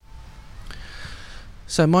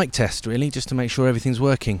So mic test, really, just to make sure everything's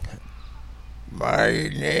working. My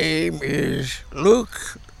name is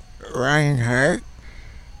Luke Rhinehart,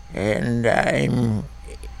 and I'm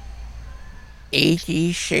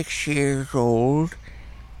 86 years old,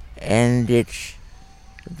 and it's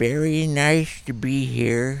very nice to be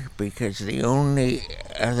here because the only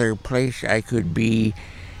other place I could be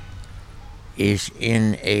is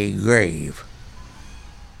in a grave.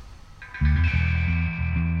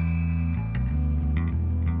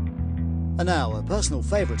 And now, a personal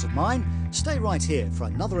favourite of mine, stay right here for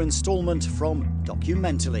another instalment from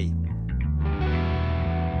Documentally.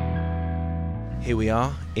 Here we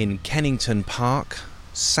are in Kennington Park,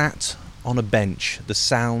 sat on a bench, the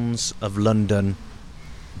sounds of London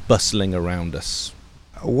bustling around us.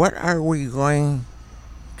 What are we going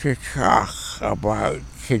to talk about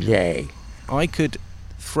today? I could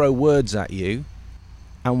throw words at you,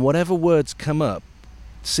 and whatever words come up,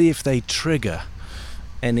 see if they trigger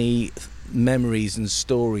any memories and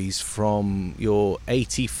stories from your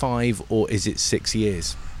 85, or is it 6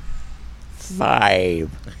 years? 5.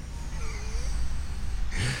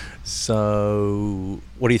 So,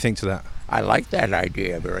 what do you think to that? I like that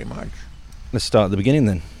idea very much. Let's start at the beginning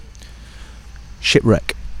then.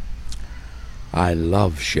 Shipwreck. I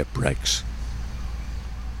love shipwrecks.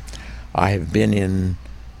 I have been in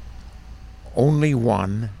only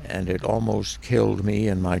one, and it almost killed me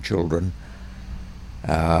and my children.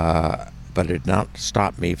 But it did not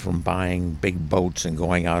stop me from buying big boats and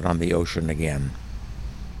going out on the ocean again.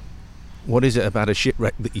 What is it about a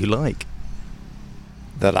shipwreck that you like?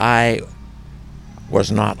 That I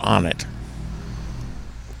was not on it.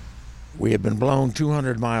 We had been blown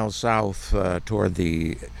 200 miles south toward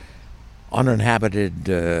the uninhabited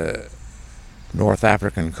North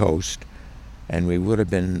African coast, and we would have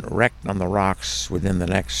been wrecked on the rocks within the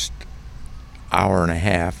next hour and a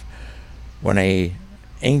half when a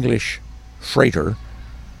English freighter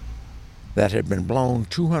that had been blown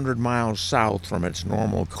 200 miles south from its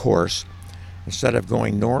normal course, instead of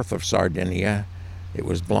going north of Sardinia, it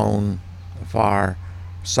was blown far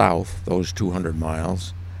south, those 200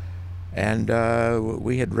 miles. And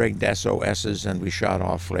we had rigged SOSs, and we shot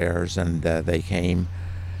off flares, and they came.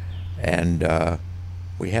 And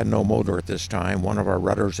we had no motor at this time. One of our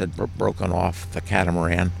rudders had broken off the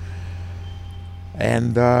catamaran.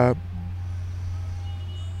 And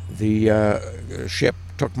the ship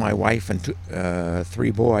took my wife and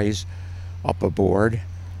 3 boys up aboard,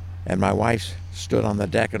 and my wife stood on the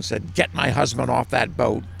deck and said, "Get my husband off that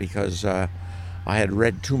boat," because I had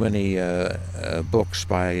read too many books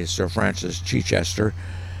by Sir Francis Chichester,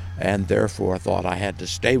 and therefore thought I had to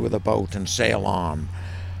stay with the boat and sail on.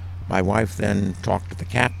 My wife then talked to the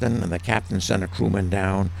captain, and the captain sent a crewman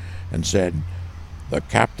down and said, "The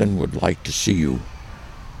captain would like to see you."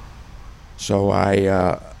 So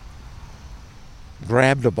I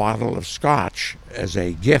grabbed a bottle of scotch as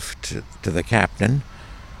a gift to the captain,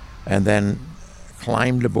 and then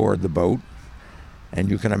climbed aboard the boat. And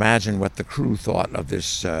you can imagine what the crew thought of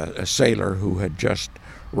this sailor who had just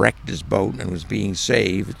wrecked his boat and was being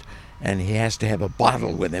saved, and he has to have a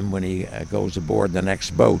bottle with him when he goes aboard the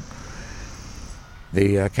next boat.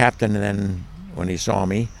 The captain then, when he saw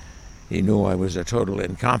me, he knew I was a total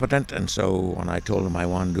incompetent, and so when I told him I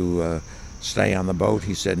wanted to stay on the boat,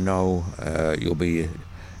 he said, "No, you'll be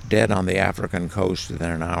dead on the African coast within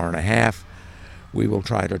an hour and a half. We will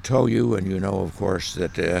try to tow you, and you know, of course,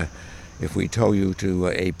 that if we tow you to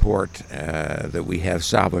a port, that we have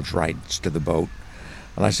salvage rights to the boat."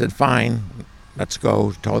 And I said, "Fine, let's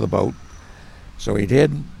go tow the boat." So he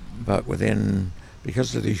did, but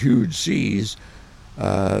because of the huge seas,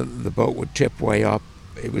 the boat would tip way up.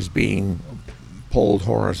 It was being pulled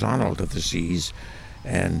horizontal to the seas,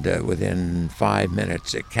 and within 5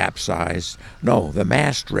 minutes it capsized. No, the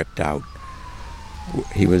mast ripped out.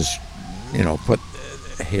 He was, put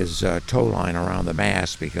his tow line around the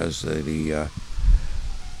mast because the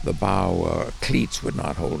bow cleats would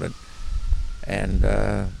not hold it. And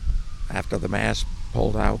after the mast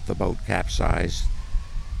pulled out, the boat capsized,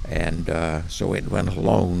 and so it went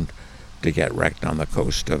alone to get wrecked on the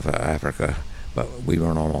coast of Africa, but we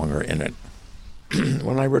were no longer in it.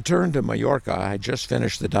 When I returned to Mallorca, I had just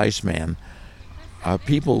finished the Dice Man.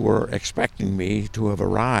 People were expecting me to have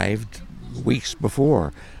arrived weeks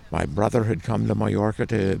before. My brother had come to Mallorca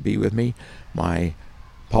to be with me. My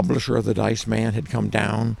publisher of the Dice Man had come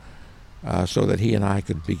down so that he and I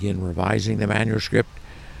could begin revising the manuscript.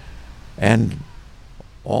 And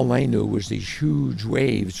all they knew was these huge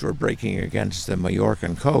waves were breaking against the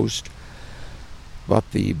Mallorcan coast.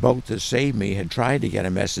 But the boat that saved me had tried to get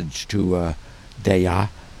a message to Daya,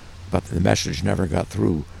 but the message never got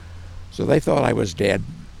through. So they thought I was dead,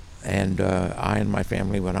 and I and my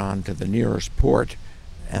family went on to the nearest port,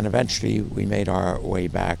 and eventually we made our way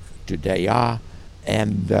back to Deya,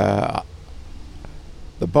 and the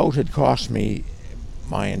boat had cost me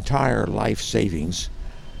my entire life savings.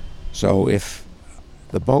 So if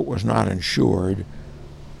the boat was not insured,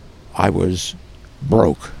 I was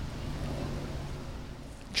broke.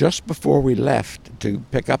 Just before we left to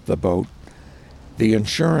pick up the boat, the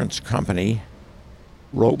insurance company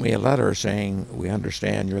wrote me a letter saying, "We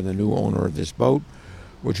understand you're the new owner of this boat.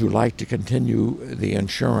 Would you like to continue the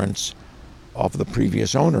insurance of the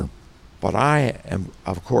previous owner?" But I am,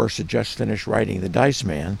 of course, had just finished writing The Dice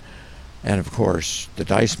Man, and of course, The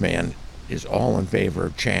Dice Man is all in favor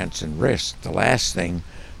of chance and risk. The last thing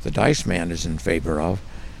The Dice Man is in favor of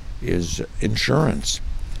is insurance.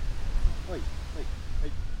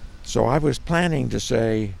 So I was planning to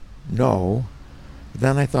say no.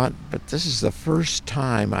 Then I thought, but this is the first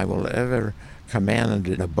time I will ever command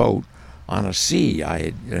a boat on a sea.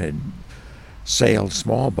 I had sailed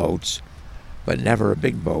small boats, but never a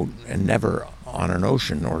big boat, and never on an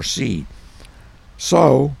ocean or sea.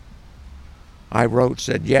 So I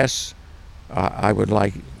said, yes, I would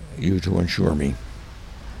like you to insure me.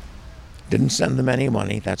 Didn't send them any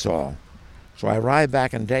money, that's all. So I arrive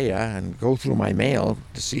back in Deya and go through my mail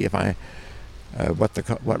to see if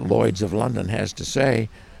what Lloyd's of London has to say,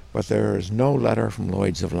 but there is no letter from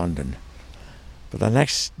Lloyd's of London. But the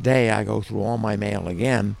next day I go through all my mail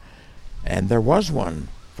again, and there was one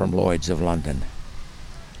from Lloyd's of London.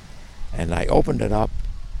 And I opened it up,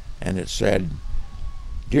 and it said,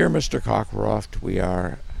 "Dear Mr. Cockroft, we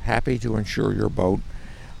are happy to insure your boat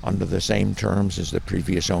under the same terms as the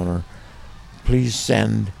previous owner. Please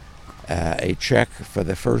send a check for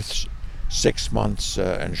the first 6 months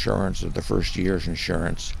insurance, or the first year's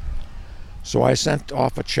insurance." So I sent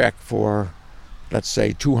off a check for, let's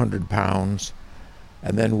say, £200,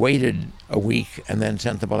 and then waited a week, and then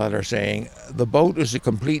sent them a letter saying, "The boat is a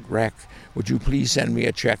complete wreck. Would you please send me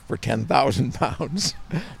a check for £10,000?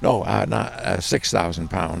 No, not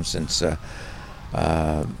 £6,000, since the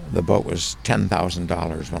boat was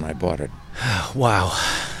 $10,000 when I bought it. Wow.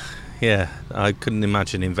 Yeah, I couldn't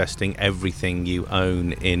imagine investing everything you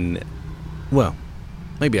own in... Well,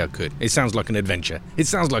 maybe I could. It sounds like an adventure.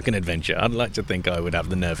 I'd like to think I would have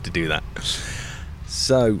the nerve to do that.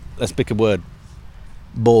 So, let's pick a word.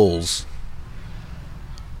 Balls.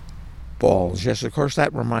 Balls. Yes, of course,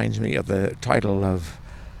 that reminds me of the title of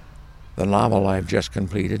the novel I've just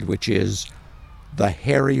completed, which is The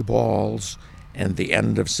Hairy Balls and the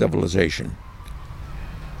End of Civilization.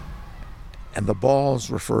 And the balls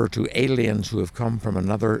refer to aliens who have come from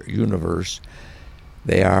another universe.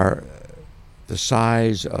 They are the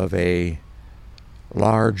size of a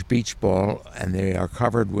large beach ball, and they are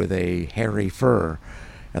covered with a hairy fur,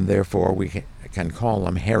 and therefore we can call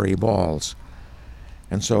them hairy balls.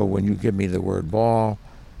 And so when you give me the word ball,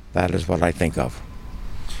 that is what I think of.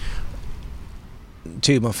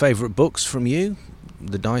 Two of my favourite books from you,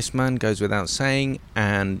 The Dice Man goes without saying,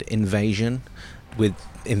 and Invasion, with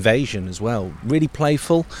invasion as well. Really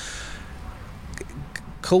playful.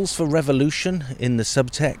 Calls for revolution in the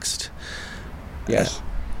subtext. Yes.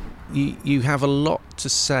 You have a lot to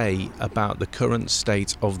say about the current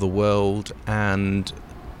state of the world and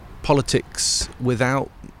politics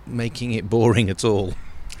without making it boring at all.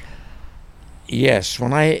 Yes,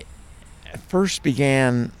 when I first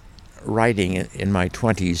began writing in my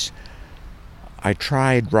 20s, I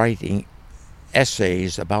tried writing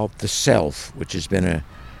essays about the self, which has been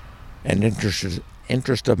an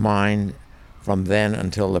interest of mine from then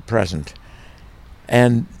until the present.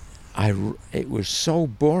 And it was so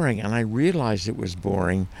boring, and I realized it was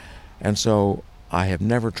boring, and so I have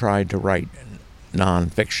never tried to write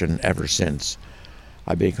nonfiction ever since.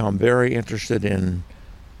 I've become very interested in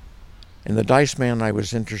The Dice Man. I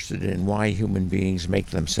was interested in why human beings make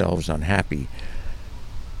themselves unhappy.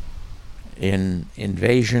 In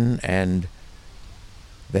Invasion and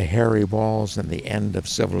The Hairy Balls and the End of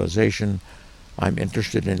Civilization, I'm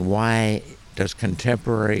interested in why does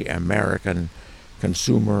contemporary American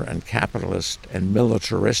consumer and capitalist and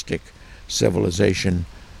militaristic civilization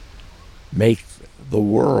make the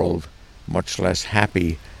world much less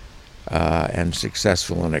happy and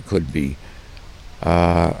successful than it could be.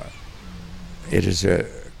 It is a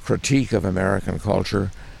critique of American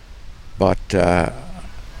culture, but the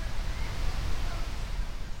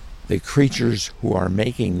creatures who are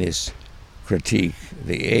making this critique,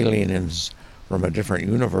 the aliens from a different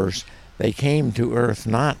universe, they came to Earth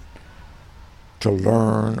not to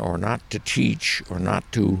learn or not to teach or not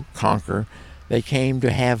to conquer. They came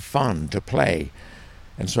to have fun, to play.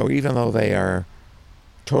 And so even though they are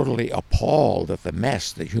totally appalled at the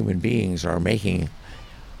mess that human beings are making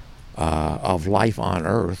of life on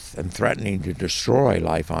Earth and threatening to destroy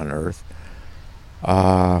life on Earth,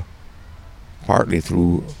 partly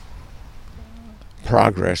through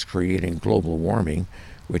progress creating global warming,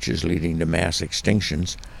 which is leading to mass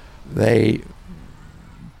extinctions. They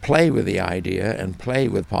play with the idea and play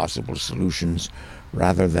with possible solutions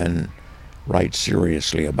rather than write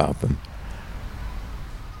seriously about them.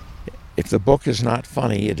 If the book is not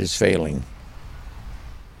funny, it is failing.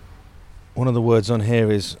 One of the words on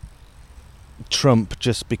here is Trump,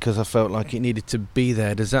 just because I felt like it needed to be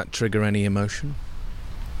there. Does that trigger any emotion?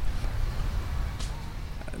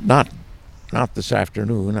 Not this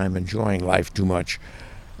afternoon. I'm enjoying life too much.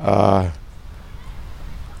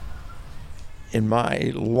 In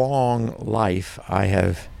my long life, I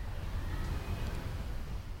have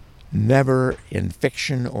never in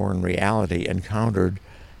fiction or in reality encountered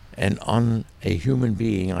a human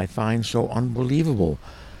being I find so unbelievable.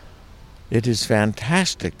 It is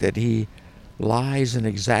fantastic that he lies and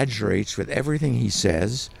exaggerates with everything he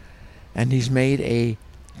says, and he's made a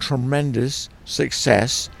tremendous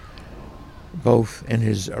success both in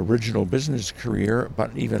his original business career,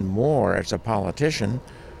 but even more as a politician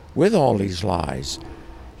with all these lies.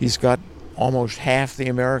 He's got almost half the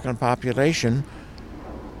American population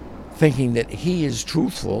thinking that he is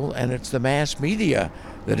truthful, and it's the mass media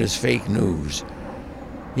that is fake news.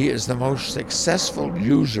 He is the most successful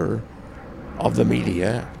user of the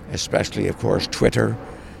media, especially, of course, Twitter,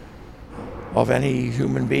 of any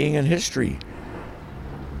human being in history.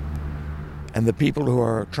 And the people who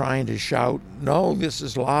are trying to shout, no, this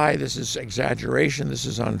is lie, this is exaggeration, this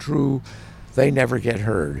is untrue, they never get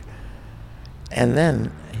heard. And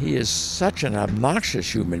then he is such an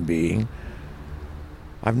obnoxious human being.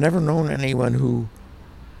 I've never known anyone who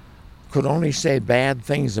could only say bad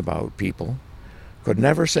things about people, could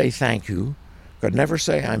never say thank you, could never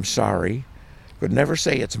say I'm sorry, could never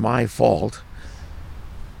say it's my fault.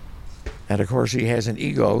 And of course he has an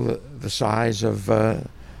ego the size of the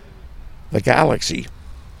galaxy.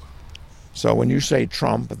 So when you say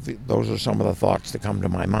Trump, those are some of the thoughts that come to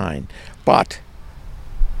my mind. But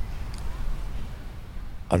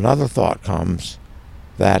another thought comes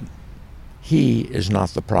that he is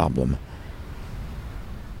not the problem.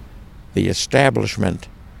 The establishment,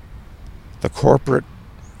 the corporate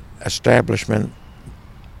establishment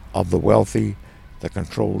of the wealthy that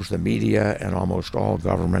controls the media and almost all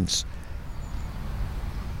governments,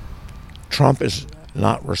 Trump is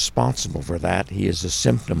not responsible for that. He is a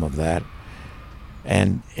symptom of that.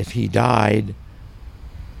 And if he died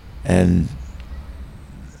and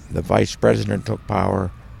the vice president took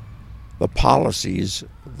power, the policies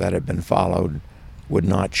that have been followed would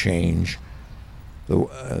not change.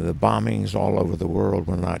 The bombings all over the world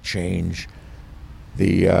will not change.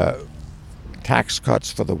 The tax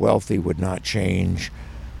cuts for the wealthy would not change.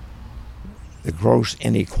 The gross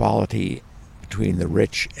inequality between the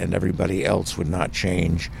rich and everybody else would not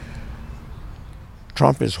change.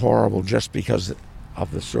 Trump is horrible just because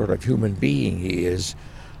of the sort of human being he is,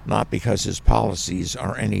 not because his policies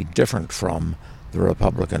are any different from the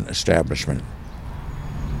Republican establishment.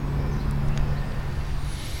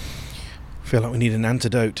 I feel like we need an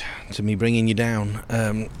antidote to me bringing you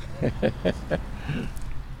down.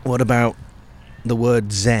 What about the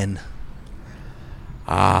word Zen?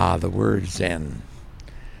 Ah, the word Zen.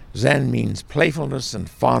 Zen means playfulness and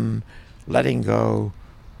fun, letting go,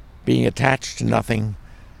 being attached to nothing,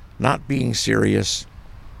 not being serious.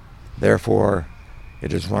 Therefore,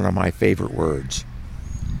 it is one of my favorite words.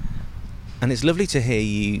 And it's lovely to hear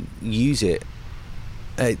you use it.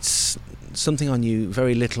 It's something I knew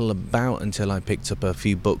very little about until I picked up a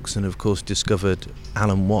few books and, of course, discovered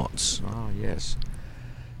Alan Watts. Oh, yes.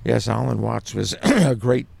 Yes, Alan Watts was a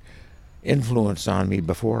great influence on me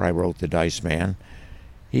before I wrote The Dice Man.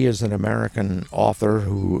 He is an American author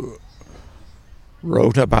who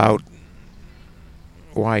wrote about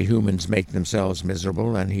why humans make themselves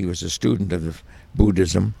miserable, and he was a student of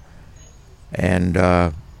Buddhism and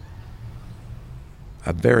a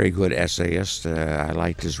very good essayist. I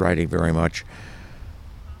liked his writing very much.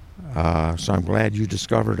 So I'm glad you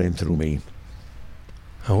discovered him through me.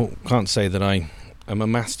 I can't say that I am a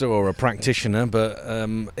master or a practitioner, but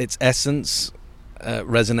its essence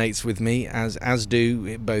resonates with me, as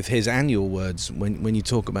do both his and your words when you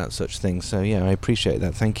talk about such things. So yeah, I appreciate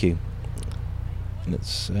that. Thank you.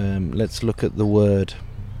 Let's look at the word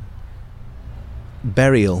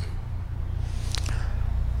burial.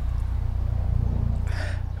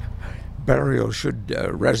 Burial should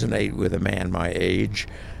resonate with a man my age.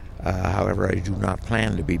 However, I do not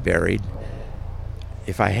plan to be buried.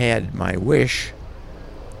 If I had my wish,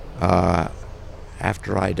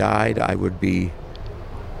 After I died, I would be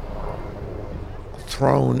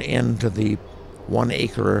thrown into the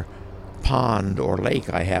 1-acre pond or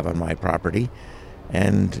lake I have on my property,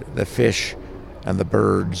 and the fish and the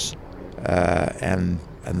birds and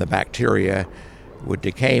the bacteria would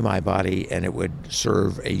decay my body, and it would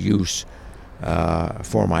serve a use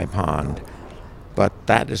for my pond. But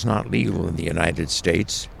that is not legal in the United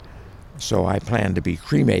States, so I plan to be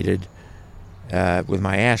cremated with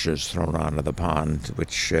my ashes thrown onto the pond,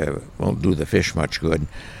 which won't do the fish much good.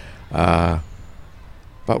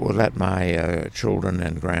 But will let my children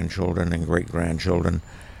and grandchildren and great-grandchildren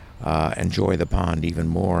enjoy the pond even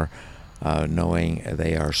more, knowing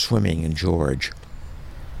they are swimming in George.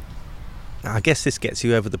 I guess this gets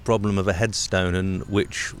you over the problem of a headstone and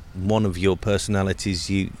which one of your personalities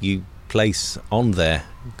you place on there.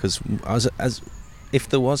 Because as if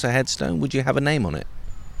there was a headstone, would you have a name on it?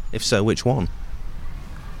 If so, which one?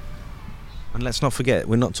 And let's not forget,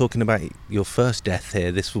 we're not talking about your first death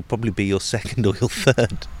here. This will probably be your second or your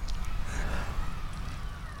third.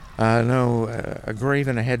 No, a grave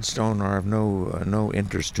and a headstone are of no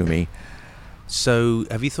interest to me. So,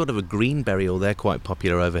 have you thought of a green burial? They're quite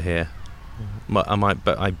popular over here.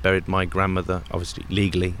 I buried my grandmother, obviously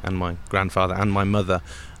legally, and my grandfather and my mother.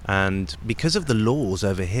 And because of the laws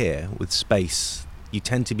over here with space, you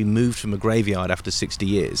tend to be moved from a graveyard after 60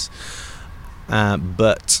 years.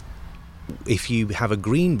 But if you have a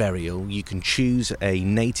green burial, you can choose a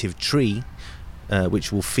native tree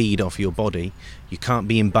which will feed off your body. You can't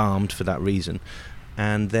be embalmed for that reason.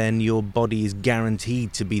 And then your body is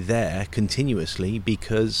guaranteed to be there continuously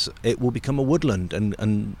because it will become a woodland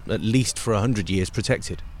and at least for 100 years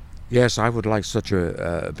protected. Yes, I would like such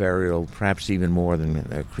a burial, perhaps even more than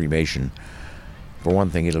a cremation. For one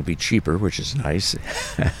thing, it'll be cheaper, which is nice.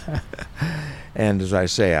 And as I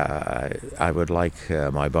say, I would like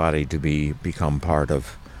my body to become part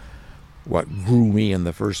of what grew me in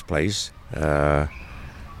the first place.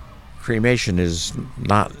 Cremation is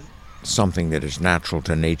not something that is natural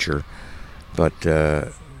to nature, but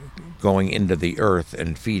going into the earth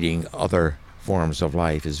and feeding other forms of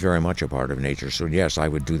life is very much a part of nature. So yes, I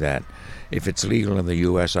would do that. If it's legal in the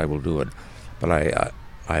U.S., I will do it. But I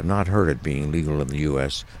have not heard it being legal in the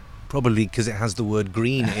U.S. Probably because it has the word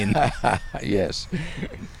green in. Yes.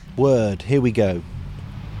 Word, here we go.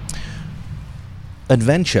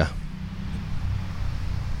 Adventure.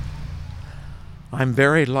 I'm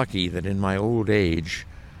very lucky that in my old age,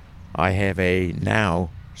 I have a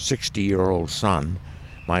now 60-year-old son,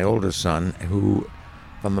 my oldest son, who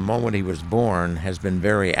from the moment he was born has been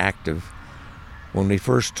very active. When we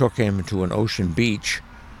first took him to an ocean beach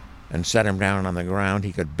and set him down on the ground,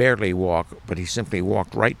 he could barely walk, but he simply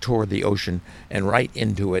walked right toward the ocean and right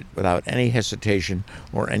into it without any hesitation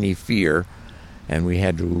or any fear, and we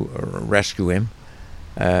had to rescue him.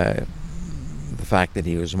 The fact that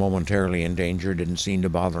he was momentarily in danger didn't seem to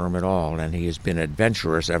bother him at all, and he has been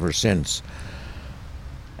adventurous ever since.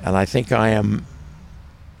 And I think I am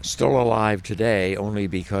still alive today only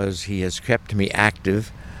because he has kept me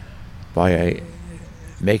active by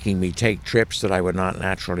making me take trips that I would not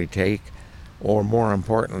naturally take, or more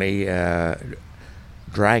importantly,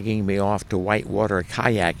 dragging me off to whitewater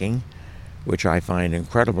kayaking, which I find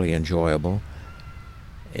incredibly enjoyable.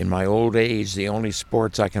 In my old age, the only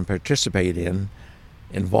sports I can participate in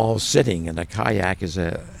involves sitting, and a kayak is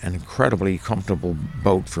an incredibly comfortable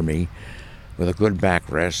boat for me with a good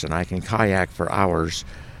backrest, and I can kayak for hours,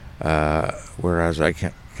 whereas I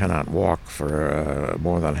cannot walk for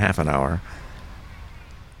more than half an hour.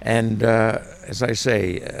 And as I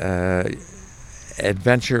say,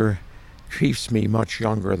 adventure keeps me much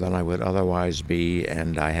younger than I would otherwise be,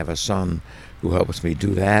 and I have a son who helps me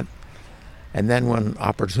do that. And then when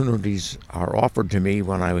opportunities are offered to me,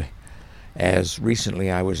 as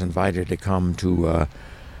recently I was invited to come to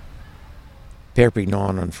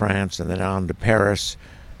Perpignan in France and then on to Paris,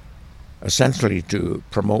 essentially to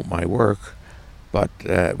promote my work, but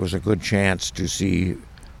it was a good chance to see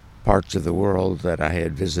parts of the world that I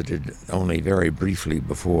had visited only very briefly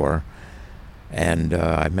before. And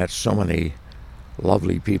I met so many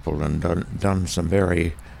lovely people and done some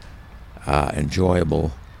very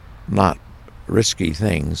enjoyable, not risky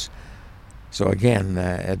things. So again,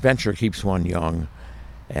 adventure keeps one young,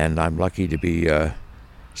 and I'm lucky to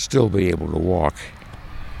still be able to walk.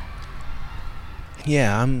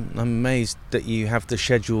 Yeah, I'm amazed that you have the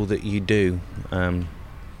schedule that you do,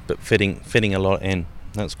 but fitting a lot in.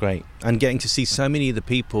 That's great, and getting to see so many of the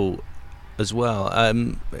people as well.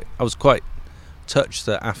 I was quite touched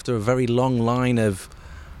that after a very long line of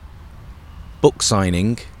book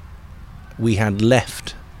signing, we had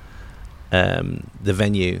left the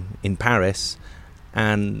venue in Paris,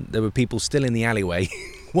 and there were people still in the alleyway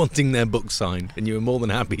wanting their book signed, and you were more than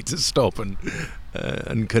happy to stop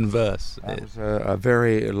and converse. It was a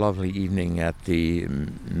very lovely evening at the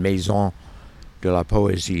Maison de la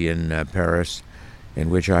Poésie in Paris, in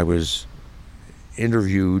which I was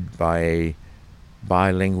interviewed by a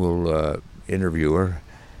bilingual interviewer,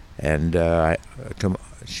 and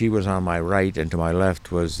she was on my right, and to my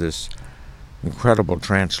left was this incredible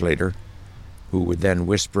translator who would then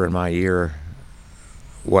whisper in my ear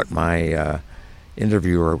what my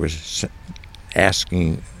interviewer was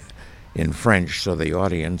asking in French, so the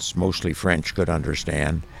audience, mostly French, could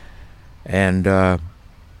understand. And the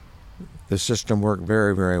system worked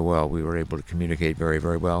very, very well. We were able to communicate very,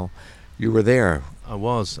 very well. You were there. I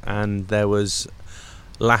was, and there was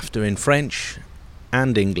laughter in French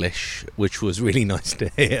and English, which was really nice to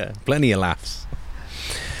hear. Plenty of laughs.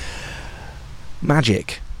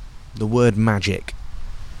 Magic. The word magic.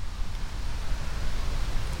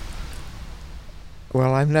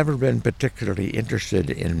 Well, I've never been particularly interested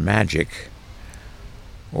in magic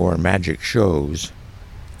or magic shows,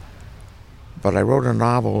 but I wrote a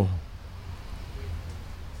novel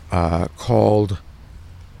called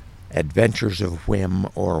Adventures of Whim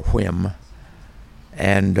or Whim,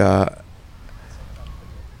 and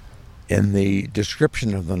in the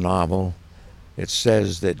description of the novel it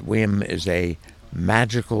says that Whim is a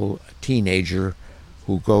magical teenager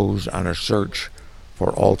who goes on a search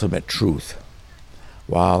for ultimate truth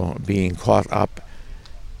while being caught up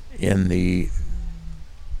in the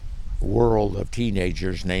world of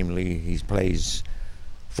teenagers. Namely, he plays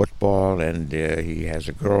football, and he has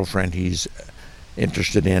a girlfriend he's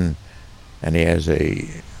interested in, and he has a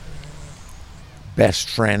best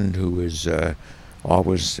friend who is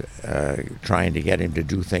always trying to get him to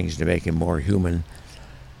do things to make him more human.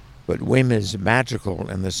 But Whim is magical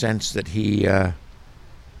in the sense that he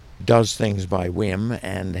does things by whim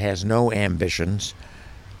and has no ambitions.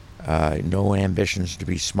 No ambitions to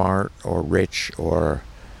be smart or rich or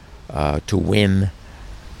to win.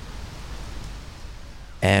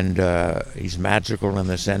 And he's magical in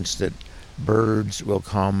the sense that birds will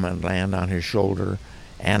come and land on his shoulder.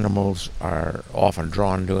 Animals are often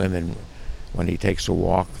drawn to him, and when he takes a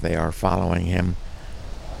walk, they are following him.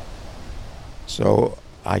 So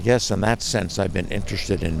I guess in that sense I've been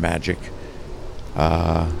interested in magic.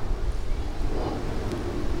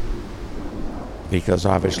 Because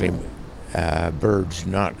obviously birds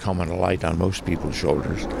do not come and alight on most people's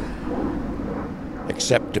shoulders,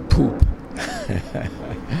 except to poop.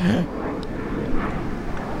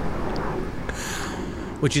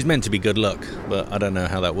 Which is meant to be good luck, but I don't know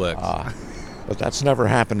how that works. But that's never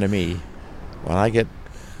happened to me. When I get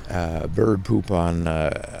bird poop on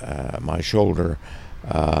my shoulder,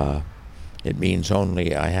 it means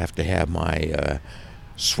only I have to have my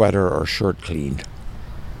sweater or shirt cleaned.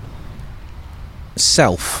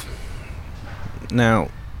 Self. Now,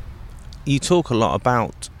 you talk a lot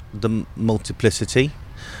about the multiplicity,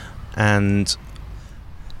 and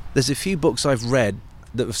there's a few books I've read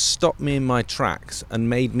that have stopped me in my tracks and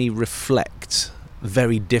made me reflect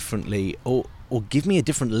very differently, or give me a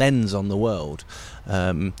different lens on the world.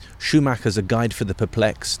 Schumacher's A Guide for the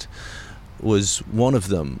Perplexed was one of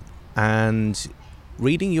them, and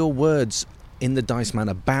reading your words in the Dice Man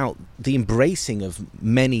about the embracing of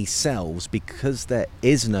many selves because there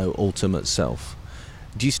is no ultimate self.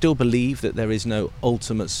 Do you still believe that there is no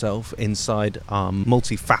ultimate self inside our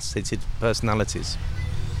multifaceted personalities?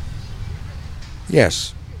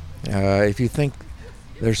 Yes. If you think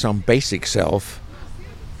there's some basic self,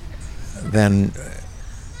 then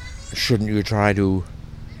shouldn't you try to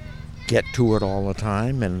get to it all the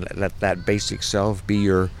time and let that basic self be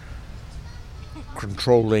your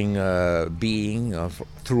controlling being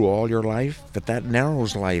through all your life? But that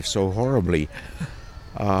narrows life so horribly.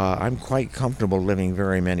 I'm quite comfortable living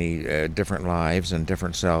very many different lives and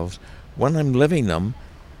different selves. When I'm living them,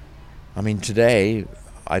 I mean, today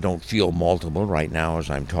I don't feel multiple right now as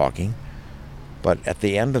I'm talking. But at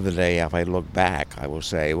the end of the day, if I look back, I will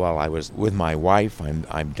say, well, I was with my wife,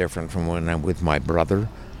 I'm different from when I'm with my brother.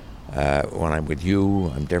 When I'm with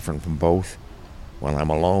you, I'm different from both. When I'm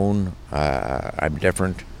alone, I'm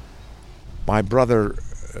different. My brother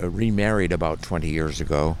remarried about 20 years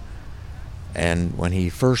ago, and when he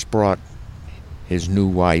first brought his new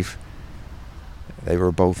wife, they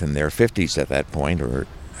were both in their 50s at that point, or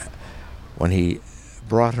when he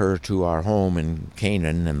brought her to our home in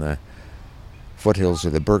Canaan in the foothills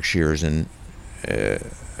of the Berkshires in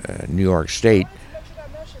New York State,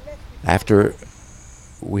 after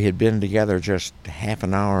we had been together just half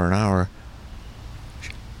an hour,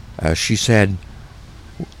 she said,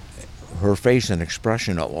 her face an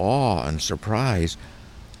expression of awe and surprise.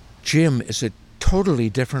 Jim is a totally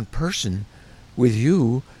different person with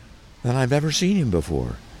you than I've ever seen him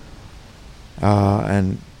before.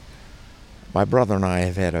 And my brother and I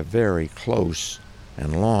have had a very close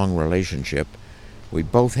and long relationship. We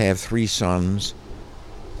both have 3 sons,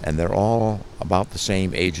 and they're all about the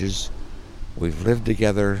same ages. We've lived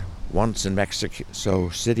together once in Mexico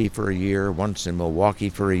City for a year, once in Milwaukee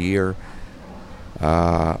for a year.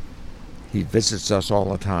 He visits us all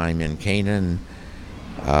the time in Canaan.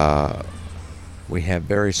 We have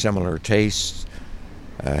very similar tastes.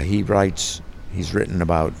 He's written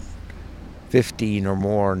about 15 or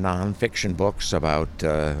more nonfiction books about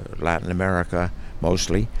Latin America,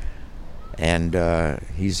 mostly. And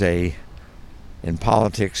in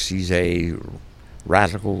politics, he's a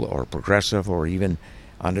radical or progressive, or even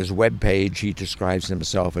on his webpage, he describes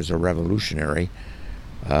himself as a revolutionary.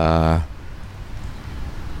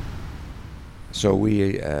 So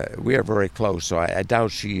we are very close. So I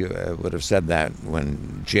doubt she would have said that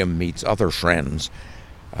when Jim meets other friends.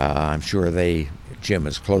 I'm sure Jim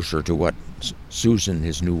is closer to what Susan,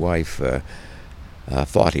 his new wife,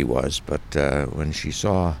 thought he was. But when she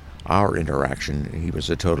saw our interaction, he was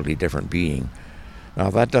a totally different being. Now,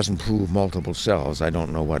 that doesn't prove multiple selves. I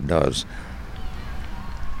don't know what does.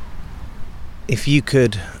 If you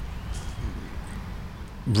could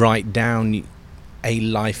write down a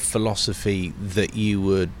life philosophy that you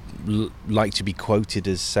would like to be quoted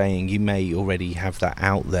as saying, you may already have that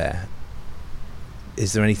out there,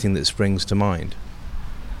 is there anything that springs to mind?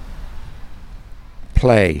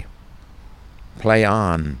 Play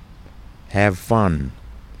on, have fun.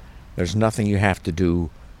 There's nothing you have to do,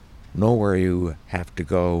 nowhere you have to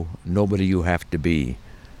go, nobody you have to be.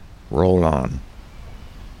 Roll on.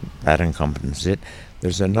 That encompasses it.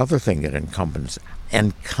 There's another thing that encompasses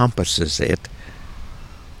it.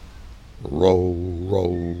 Row,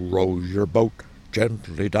 row, row your boat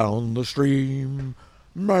gently down the stream.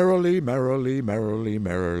 Merrily, merrily, merrily,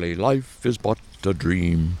 merrily, life is but a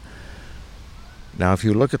dream. Now, if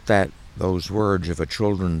you look at those words of a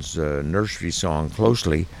children's nursery song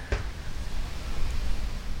closely,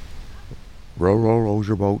 row, row, row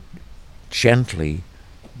your boat gently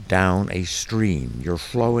down a stream. You're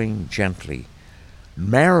flowing gently.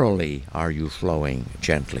 Merrily are you flowing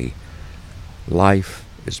gently. Life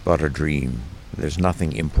is but a dream. There's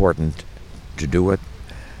nothing important to do it.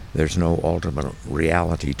 There's no ultimate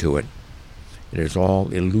reality to it. It is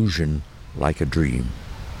all illusion, like a dream.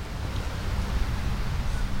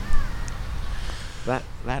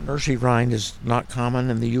 That nursery rhyme is not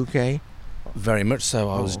common in the UK? Very much so.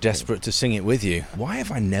 I was desperate to sing it with you. Why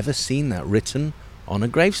have I never seen that written on a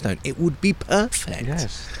gravestone? It would be perfect.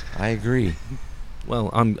 Yes, I agree.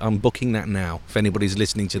 Well, I'm booking that now, if anybody's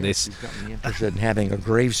listening to this. You've got me interested in having a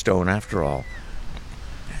gravestone after all.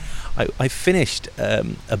 I finished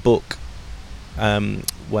a book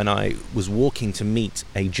when I was walking to meet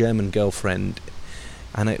a German girlfriend,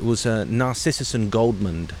 and it was Narcissus and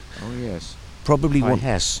Goldmund. Oh, yes. Probably by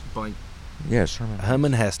Hesse. Yes,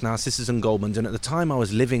 Hermann Hesse, Narcissus and Goldmund. And at the time I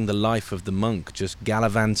was living the life of the monk, just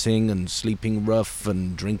gallivanting and sleeping rough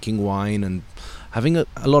and drinking wine and having a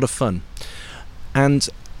lot of fun. And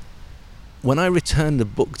when I returned the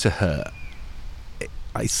book to her,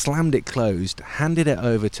 I slammed it closed, handed it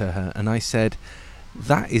over to her, and I said,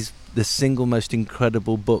 that is the single most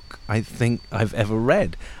incredible book I think I've ever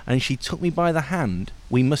read. And she took me by the hand.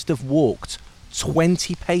 We must have walked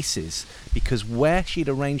 20 paces, because where she'd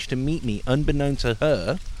arranged to meet me, unbeknown to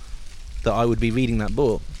her that I would be reading that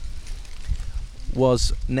book,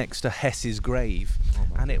 was next to Hesse's grave.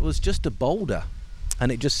 And it was just a boulder,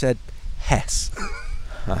 and it just said Hesse.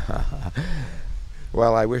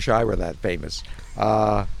 Well, I wish I were that famous.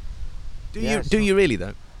 Do you really,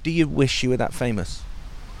 though? Do you wish you were that famous?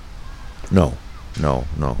 No.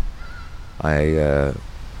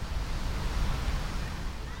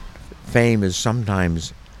 Fame is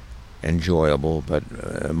sometimes enjoyable,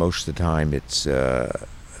 but most of the time it's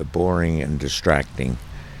boring and distracting.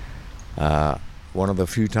 One of the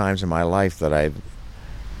few times in my life that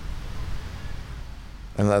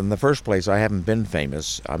in the first place, I haven't been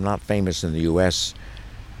famous. I'm not famous in the U.S.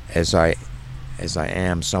 as I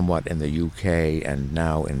am somewhat in the U.K. and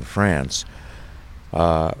now in France.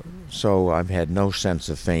 So I've had no sense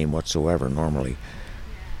of fame whatsoever normally.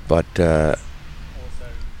 But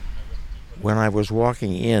when I was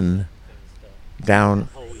walking down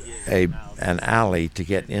an alley to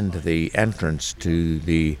get into the entrance to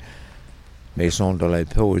the Maison de la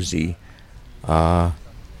Poésie,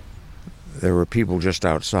 there were people just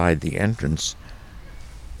outside the entrance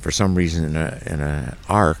for some reason in an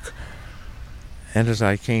arc, And as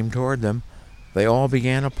I came toward them, they all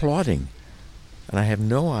began applauding. And I have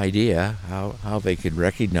no idea how they could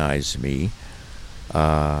recognize me,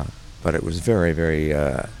 but it was very, very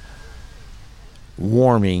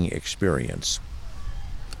warming experience.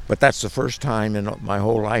 But that's the first time in my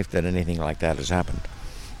whole life that anything like that has happened.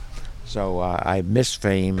 So I miss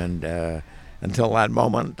fame, and until that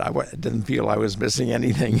moment, I didn't feel I was missing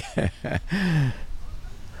anything.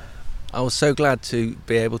 I was so glad to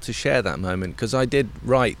be able to share that moment, because I did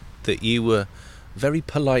write that you were very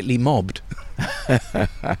politely mobbed.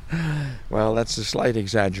 Well, that's a slight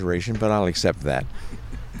exaggeration, but I'll accept that.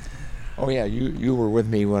 Oh yeah, you were with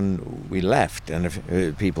me when we left, and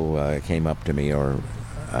if people came up to me, or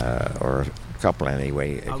a couple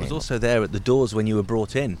anyway. I was also there at the doors when you were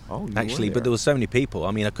brought in. Oh, you actually, were but there were so many people.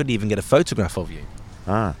 I mean, I couldn't even get a photograph of you.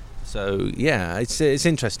 So yeah, it's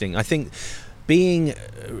interesting. I think being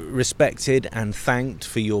respected and thanked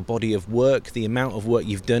for your body of work, the amount of work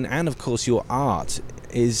you've done, and of course your art,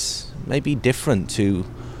 is maybe different to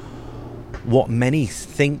what many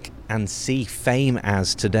think and see fame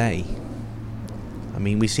as today. I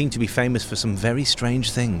mean, we seem to be famous for some very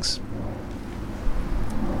strange things.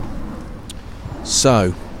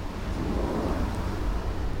 So,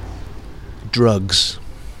 drugs.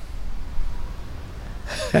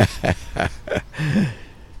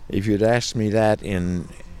 If you'd asked me that in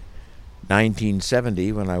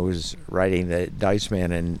 1970 when I was writing the Dice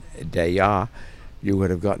Man and Daya, you would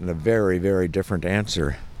have gotten a very, very different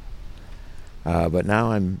answer. But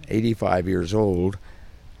now I'm 85 years old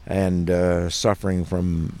and suffering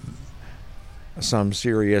from some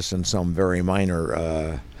serious and some very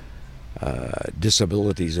minor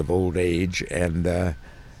disabilities of old age, and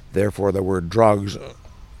therefore the word drugs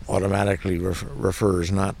automatically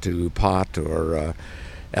refers not to pot or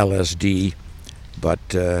LSD, but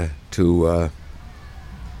to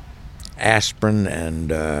aspirin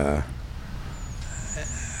and a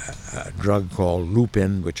drug called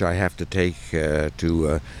lupin, which I have to take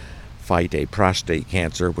to fight a prostate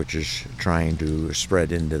cancer, which is trying to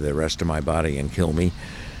spread into the rest of my body and kill me.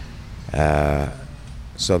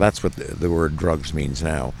 So that's what the word drugs means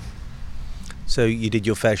now. So you did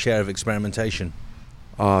your fair share of experimentation?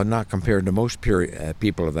 Not compared to most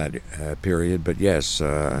people of that period, but yes,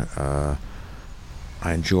 I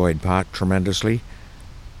enjoyed pot tremendously,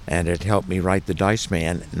 and it helped me write the Dice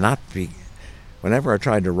Man. Whenever I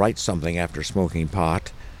tried to write something after smoking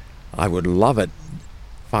pot, I would love it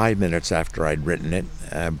 5 minutes after I'd written it,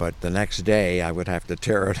 but the next day I would have to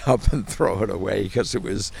tear it up and throw it away because it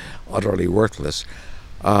was utterly worthless.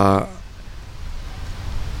 But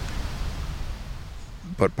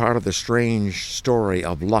part of the strange story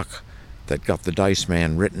of luck that got the Dice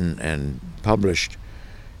Man written and published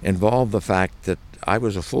involved the fact that I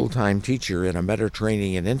was a full-time teacher in a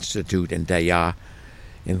Mediterranean institute in Daya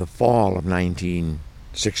in the fall of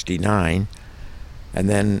 1969, and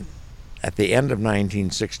then at the end of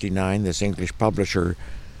 1969 this English publisher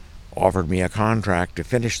offered me a contract to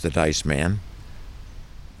finish the Dice Man,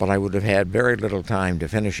 but I would have had very little time to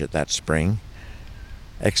finish it that spring,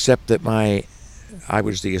 except that I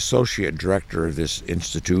was the associate director of this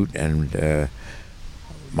institute, and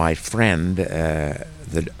my friend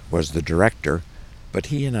was the director, but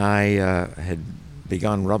he and I had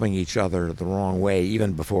begun rubbing each other the wrong way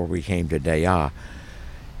even before we came to Daya.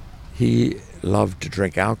 He loved to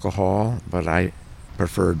drink alcohol, but I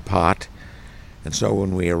preferred pot, and so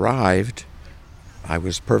when we arrived, I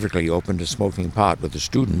was perfectly open to smoking pot with the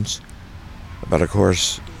students, but of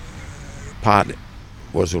course pot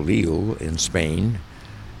was illegal in Spain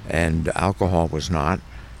and alcohol was not,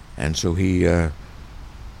 and so he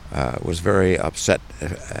was very upset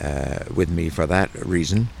with me for that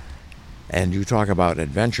reason. And you talk about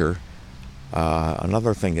adventure,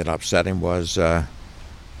 another thing that upset him was I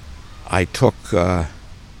took a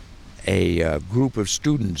group of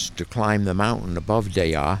students to climb the mountain above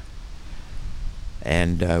Daya,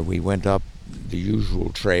 and we went up the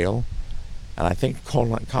usual trail. And I think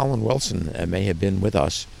Colin Wilson may have been with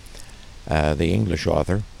us, the English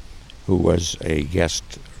author, who was a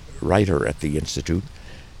guest writer at the Institute.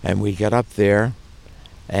 And we got up there,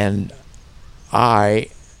 and I,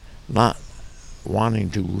 not wanting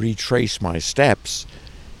to retrace my steps,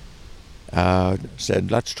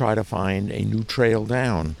 said, let's try to find a new trail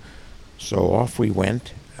down. So off we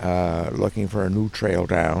went, looking for a new trail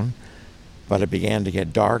down. But it began to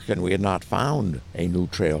get dark, and we had not found a new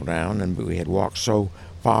trail down, and we had walked so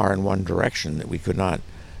far in one direction that we could not,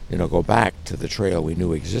 go back to the trail we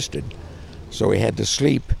knew existed. So we had to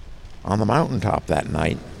sleep on the mountaintop that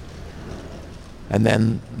night. And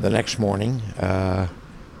then the next morning,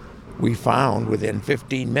 we found within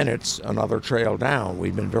 15 minutes another trail down.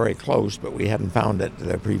 We'd been very close, but we hadn't found it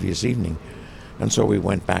the previous evening. And so we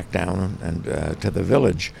went back down and to the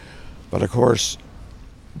village. But of course,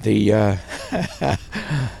 the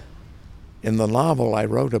in the novel I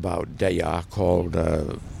wrote about Deya called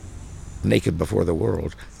Naked Before the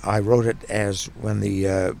World, I wrote it as when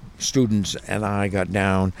the students and I got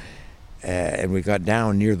down, and we got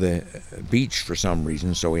down near the beach for some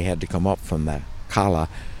reason, so we had to come up from the cala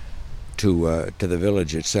to the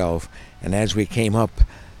village itself. And as we came up,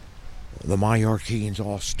 the Mallorquins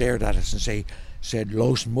all stared at us and said,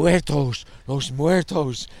 "Los muertos, los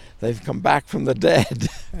muertos, they've come back from the dead."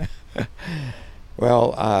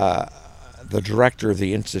 Well, the director of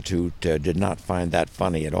the Institute did not find that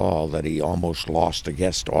funny at all, that he almost lost a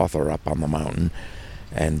guest author up on the mountain,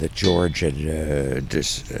 and that George had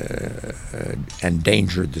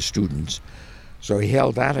endangered the students. So he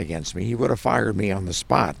held that against me. He would have fired me on the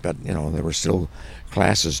spot, but, there were still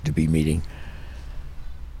classes to be meeting.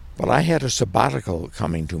 But I had a sabbatical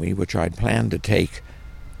coming to me, which I'd planned to take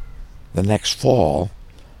the next fall.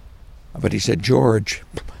 But he said, "George,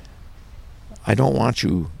 I don't want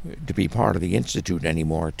you to be part of the Institute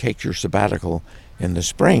anymore. Take your sabbatical in the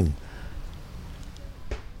spring."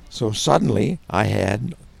 So suddenly I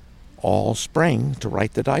had all spring to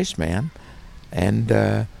write the Dice Man,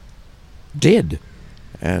 and did.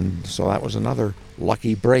 And so that was another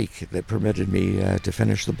lucky break that permitted me to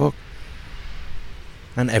finish the book.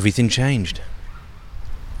 And everything changed.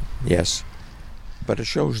 Yes, but it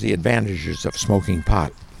shows the advantages of smoking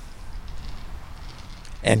pot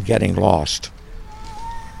and getting lost.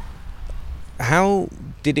 How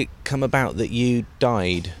did it come about that you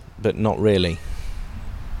died, but not really?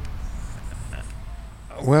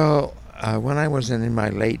 Well, when I was in my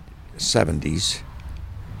late 70s,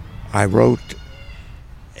 I wrote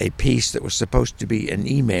a piece that was supposed to be an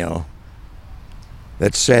email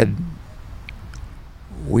that said,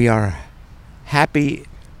 "We are happy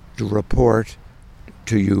to report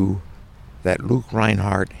to you that Luke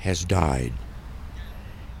Rhinehart has died.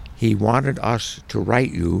 He wanted us to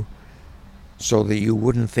write you so that you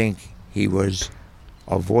wouldn't think he was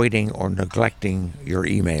avoiding or neglecting your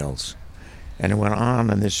emails." And it went on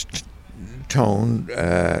in this tone,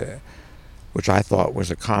 which I thought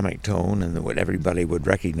was a comic tone and what everybody would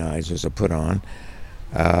recognize as a put-on,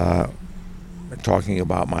 talking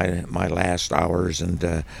about my last hours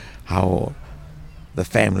and how the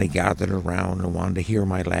family gathered around and wanted to hear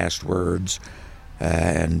my last words,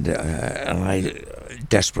 and I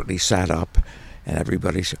desperately sat up, and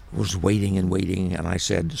everybody was waiting and waiting, and I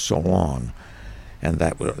said, "So long," and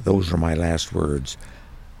those were my last words.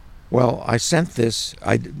 Well, I sent this.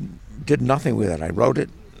 I did nothing with it. I wrote it,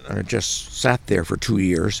 and it just sat there for 2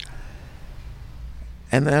 years.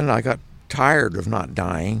 And then I got tired of not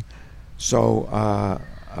dying. So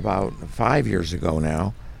about 5 years ago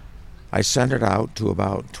now, I sent it out to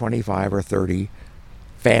about 25 or 30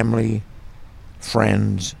 family,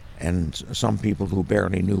 friends, and some people who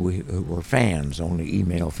barely knew who were fans, only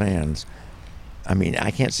email fans. I mean,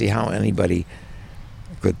 I can't see how anybody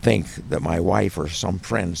could think that my wife or some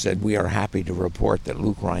friend said, "We are happy to report that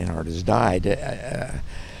Luke Rhinehart has died."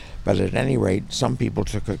 But at any rate, some people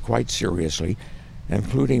took it quite seriously,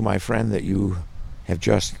 including my friend that you have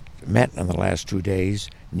just met in the last 2 days,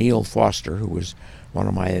 Neil Foster, who was one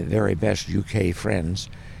of my very best UK friends.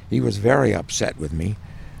 He was very upset with me.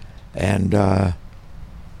 And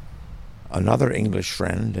another English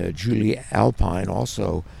friend, Julie Alpine,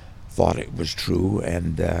 also thought it was true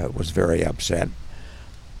and was very upset.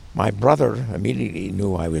 My brother immediately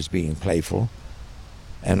knew I was being playful,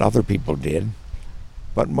 and other people did.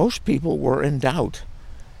 But most people were in doubt.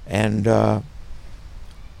 And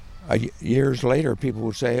years later, people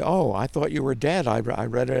would say, "Oh, I thought you were dead. I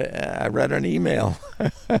read an email."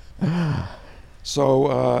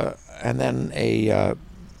 So, and then a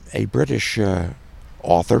British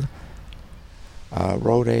author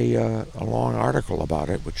wrote a long article about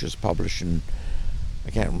it, which was published in, I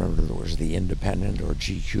can't remember if it was The Independent or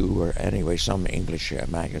GQ or anyway, some English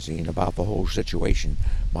magazine, about the whole situation,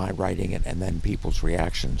 my writing it, and then people's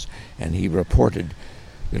reactions. And he reported,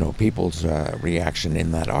 people's reaction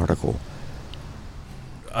in that article.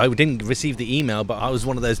 I didn't receive the email, but I was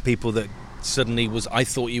one of those people that suddenly I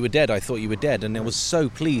thought you were dead, and I was so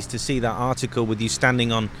pleased to see that article with you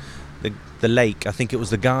standing on the lake. I think it was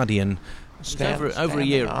The Guardian. Over a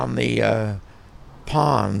year. On the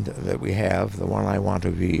pond that we have, the one I want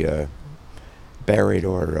to be buried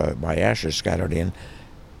or my ashes scattered in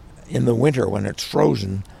the winter when it's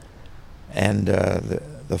frozen, and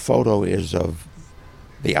the photo is of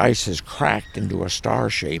the ice has cracked into a star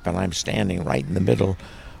shape, and I'm standing right in the middle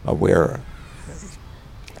where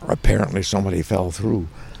apparently somebody fell through.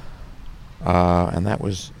 And that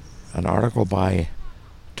was an article by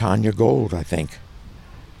Tanya Gold, I think,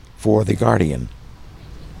 for The Guardian.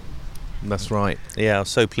 That's right. Yeah, I was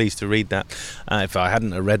so pleased to read that. If I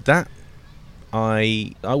hadn't have read that,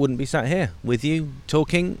 I wouldn't be sat here with you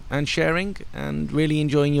talking and sharing and really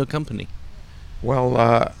enjoying your company.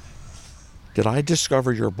 Well, did I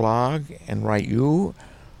discover your blog and write you,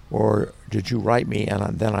 or did you write me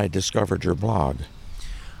and then I discovered your blog?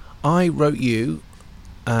 I wrote you,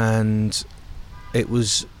 and it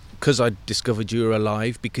was because I discovered you were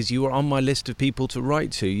alive, because you were on my list of people to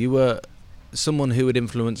write to. You were someone who had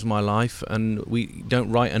influenced my life, and we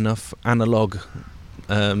don't write enough analog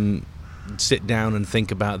sit down and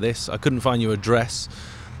think about this. I couldn't find your address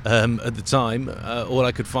at the time. All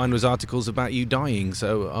I could find was articles about you dying,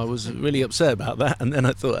 so I was really upset about that. And then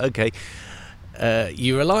I thought, okay,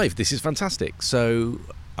 you're alive, this is fantastic. So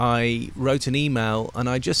I wrote an email and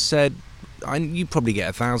I just said, you probably get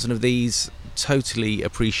 1,000 of these, totally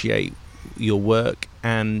appreciate your work,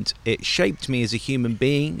 and it shaped me as a human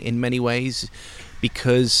being in many ways,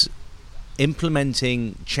 because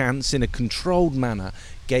implementing chance in a controlled manner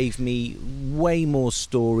gave me way more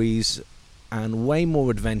stories and way more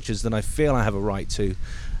adventures than I feel I have a right to.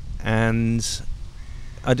 And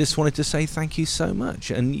I just wanted to say thank you so much.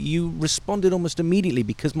 And you responded almost immediately,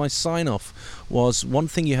 because my sign-off was, one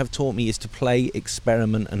thing you have taught me is to play,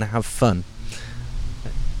 experiment, and have fun.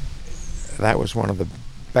 That was one of the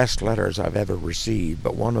best letters I've ever received,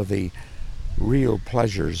 but one of the real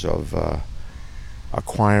pleasures of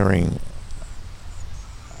acquiring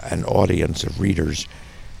an audience of readers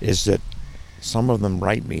is that some of them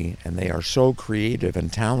write me and they are so creative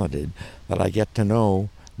and talented that I get to know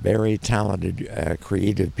very talented,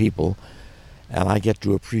 creative people, and I get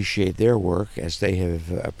to appreciate their work as they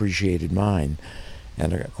have appreciated mine.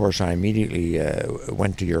 And of course I immediately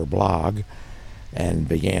went to your blog and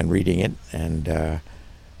began reading it, and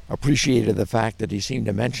appreciated the fact that he seemed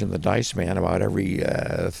to mention the Dice Man about every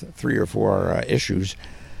 3 or 4 issues.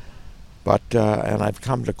 But and I've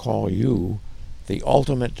come to call you the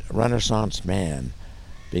ultimate Renaissance man,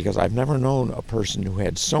 because I've never known a person who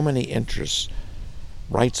had so many interests,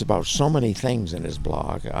 writes about so many things in his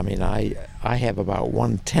blog. I mean, I have about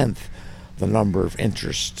 1/10 the number of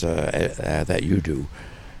interests that you do.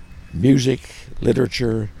 Music,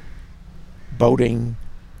 literature, boating,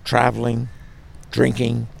 traveling,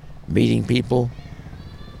 drinking, meeting people.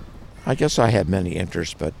 I guess I have many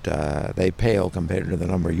interests, but they pale compared to the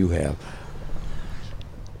number you have.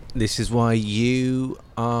 This is why you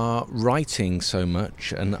are writing so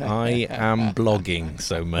much and I am blogging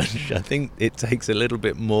so much. I think it takes a little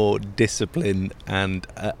bit more discipline and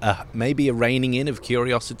maybe a reining in of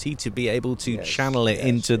curiosity to be able to channel it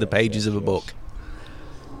into the pages of a book.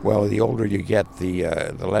 Well, the older you get,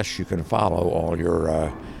 the less you can follow all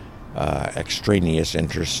your extraneous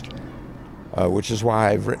interests, which is why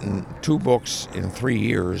I've written 2 books in 3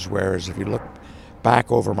 years, whereas if you look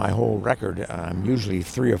back over my whole record, I'm usually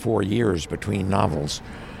 3 or 4 years between novels.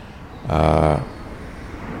 And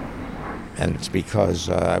it's because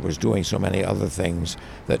I was doing so many other things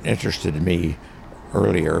that interested me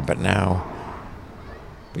earlier, but now,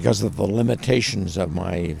 because of the limitations of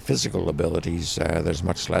my physical abilities, there's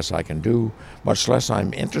much less I can do, much less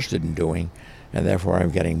I'm interested in doing, and therefore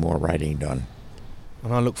I'm getting more writing done.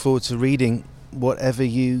 And I look forward to reading whatever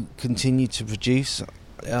you continue to produce.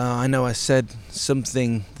 I know I said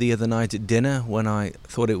something the other night at dinner when I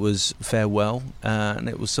thought it was farewell, and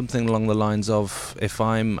it was something along the lines of, if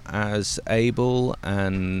I'm as able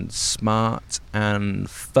and smart and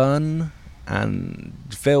fun and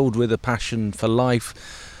filled with a passion for life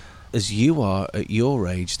as you are at your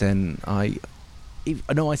age, then I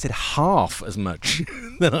know I said half as much,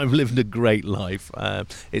 then I've lived a great life.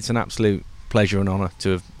 It's an absolute pleasure and honour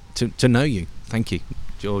to know you. Thank you,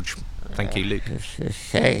 George. Thank you, Luke.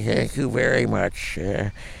 Thank you very much.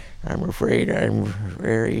 I'm afraid I'm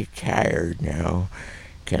very tired now.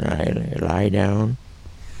 Can I lie down?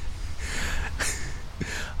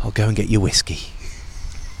 I'll go and get your whiskey.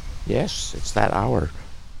 Yes, it's that hour.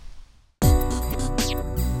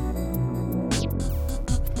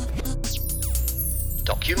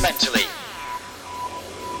 Documentally.